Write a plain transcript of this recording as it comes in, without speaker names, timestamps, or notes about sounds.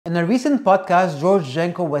In a recent podcast, George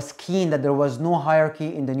Janko was keen that there was no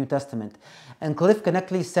hierarchy in the New Testament. And Cliffe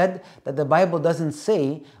Knechtle said that the Bible doesn't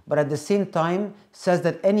say, but at the same time says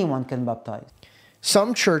that anyone can baptize.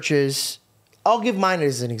 Some churches, I'll give mine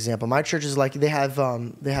as an example. My church is like, they have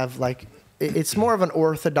like, it's more of an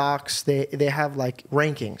Orthodox, they have like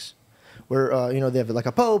rankings where, they have like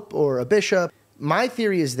a pope or a bishop. My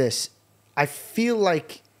theory is this: I feel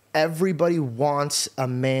like everybody wants a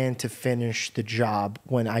man to finish the job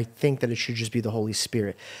when I think that it should just be the Holy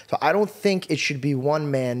Spirit. So I don't think it should be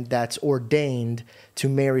one man that's ordained to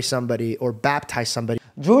marry somebody or baptize somebody.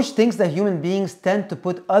 George thinks that human beings tend to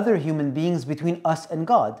put other human beings between us and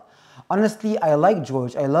God. Honestly, I like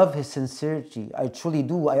George. I love his sincerity. I truly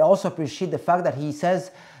do. I also appreciate the fact that he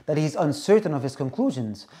says that he's uncertain of his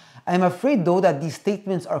conclusions. I'm afraid, though, that these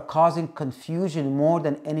statements are causing confusion more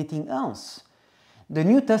than anything else. The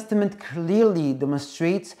New Testament clearly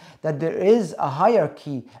demonstrates that there is a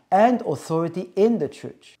hierarchy and authority in the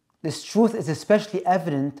church. This truth is especially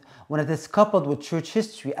evident when it is coupled with church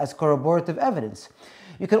history as corroborative evidence.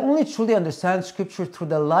 You can only truly understand Scripture through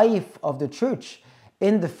the life of the church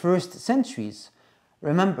in the first centuries.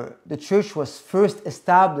 Remember, the church was first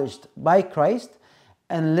established by Christ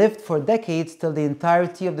and lived for decades till the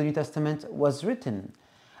entirety of the New Testament was written.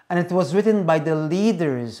 And it was written by the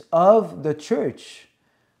leaders of the church.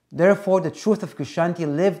 Therefore, the truth of Christianity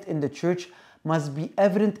lived in the church must be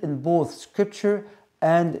evident in both Scripture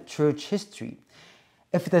and church history.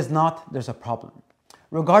 If it is not, there's a problem.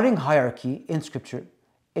 Regarding hierarchy in Scripture,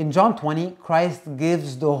 in John 20, Christ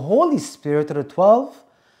gives the Holy Spirit to the 12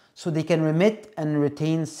 so they can remit and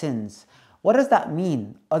retain sins. What does that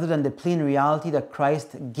mean, other than the plain reality that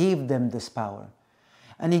Christ gave them this power?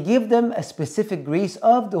 And He gave them a specific grace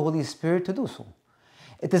of the Holy Spirit to do so.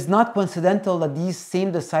 It is not coincidental that these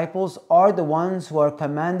same disciples are the ones who are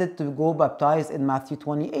commanded to go baptize in Matthew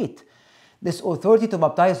 28. This authority to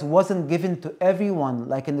baptize wasn't given to everyone,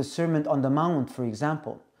 like in the Sermon on the Mount, for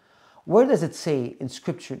example. Where does it say in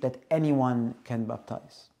Scripture that anyone can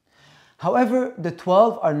baptize? However, the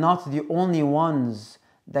 12 are not the only ones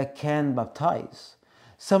that can baptize.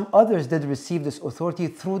 Some others did receive this authority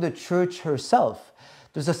through the church herself.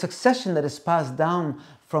 There's a succession that is passed down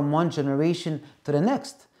from one generation to the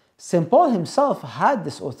next. St. Paul himself had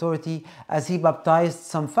this authority as he baptized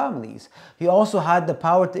some families. He also had the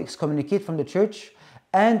power to excommunicate from the church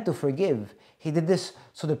and to forgive. He did this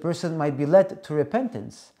so the person might be led to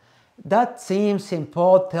repentance. That same St.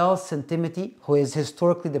 Paul tells St. Timothy, who is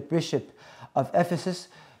historically the bishop of Ephesus,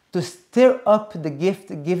 to stir up the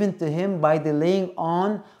gift given to him by the laying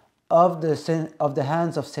on of the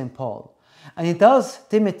hands of St. Paul. And he tells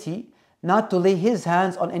Timothy not to lay his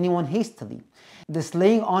hands on anyone hastily. This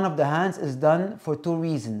laying on of the hands is done for two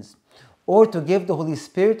reasons: or to give the Holy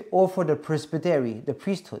Spirit, or for the presbytery, the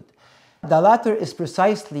priesthood. The latter is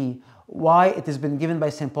precisely why it has been given by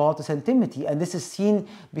St. Paul to St. Timothy. And this is seen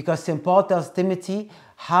because St. Paul tells Timothy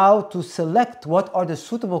how to select what are the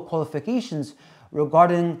suitable qualifications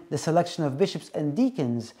regarding the selection of bishops and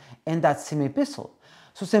deacons in that same epistle.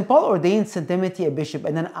 So St. Paul ordains St. Timothy a bishop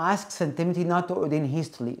and then asks St. Timothy not to ordain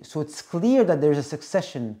hastily. So it's clear that there's a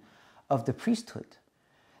succession of the priesthood.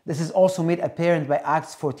 This is also made apparent by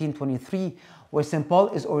Acts 14:23, where St. Paul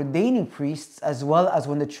is ordaining priests, as well as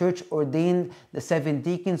when the church ordained the 7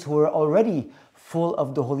 deacons who were already full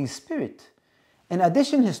of the Holy Spirit. In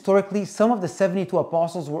addition, historically, some of the 72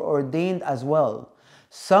 apostles were ordained as well.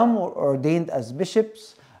 Some were ordained as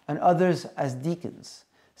bishops and others as deacons.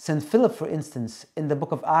 St. Philip, for instance, in the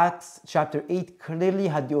book of Acts, chapter 8, clearly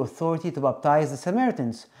had the authority to baptize the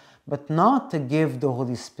Samaritans, but not to give the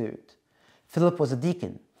Holy Spirit. Philip was a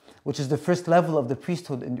deacon, which is the first level of the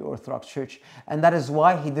priesthood in the Orthodox Church, and that is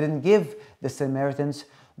why he didn't give the Samaritans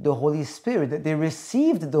the Holy Spirit. They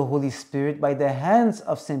received the Holy Spirit by the hands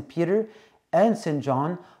of St. Peter and St.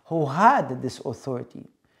 John, who had this authority.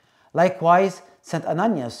 Likewise, St.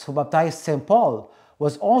 Ananias, who baptized St. Paul,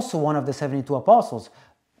 was also one of the 72 apostles,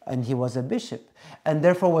 and he was a bishop, and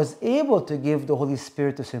therefore was able to give the Holy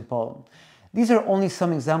Spirit to St. Paul. These are only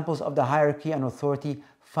some examples of the hierarchy and authority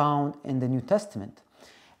found in the New Testament.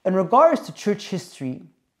 In regards to church history,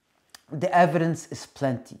 the evidence is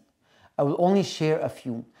plenty. I will only share a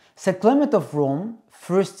few. St. Clement of Rome,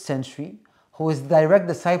 1st century, who is the direct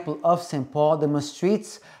disciple of St. Paul,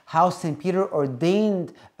 demonstrates how St. Peter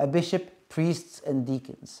ordained a bishop, priests, and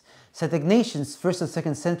deacons. St. Ignatius, 1st and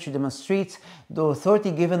 2nd century, demonstrates the authority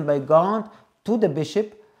given by God to the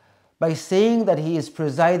bishop by saying that he is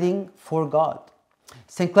presiding for God.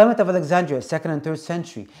 St. Clement of Alexandria, 2nd and 3rd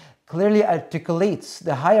century, clearly articulates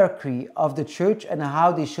the hierarchy of the church and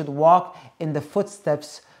how they should walk in the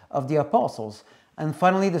footsteps of the apostles. And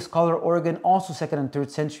finally, the scholar Origen, also 2nd and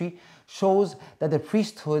 3rd century, shows that the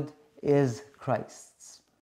priesthood is Christ's.